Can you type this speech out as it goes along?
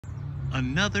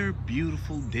Another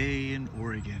beautiful day in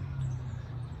Oregon.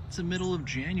 It's the middle of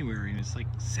January and it's like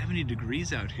 70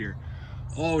 degrees out here.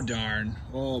 Oh darn,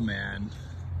 oh man,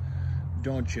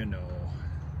 don't you know?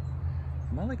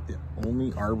 Am I like the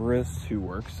only arborist who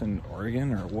works in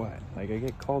Oregon or what? Like I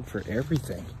get called for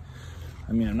everything.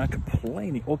 I mean, I'm not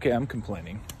complaining. Okay, I'm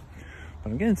complaining, but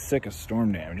I'm getting sick of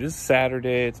storm damage. It's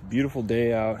Saturday, it's a beautiful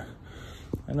day out.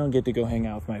 I don't get to go hang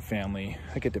out with my family.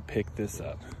 I get to pick this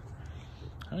up.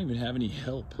 I don't even have any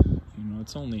help. You know,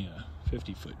 it's only a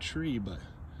 50-foot tree, but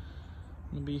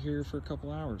I'm gonna be here for a couple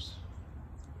hours.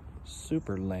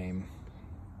 Super lame,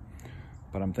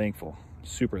 but I'm thankful,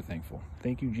 super thankful.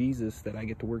 Thank you, Jesus, that I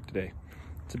get to work today.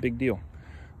 It's a big deal.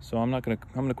 So I'm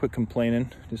gonna quit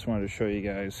complaining. Just wanted to show you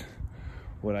guys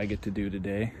what I get to do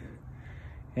today.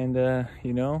 And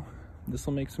you know, this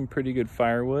will make some pretty good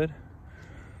firewood.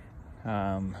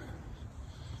 In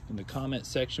the comment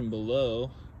section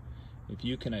below, if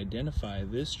you can identify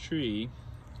this tree,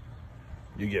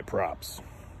 you get props.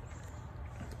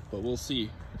 But we'll see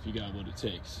if you got what it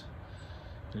takes.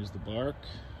 Here's the bark.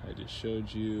 I just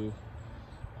showed you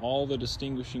all the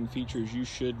distinguishing features you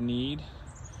should need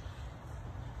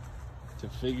to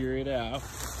figure it out.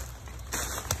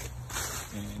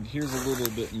 And here's a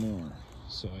little bit more.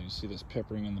 So you see this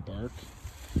peppering on the bark.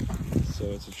 So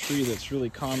it's a tree that's really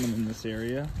common in this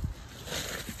area.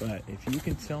 But if you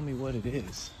can tell me what it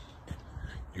is,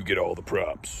 you get all the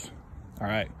props. All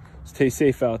right, stay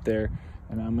safe out there,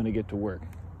 and I'm gonna get to work.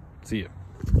 See you.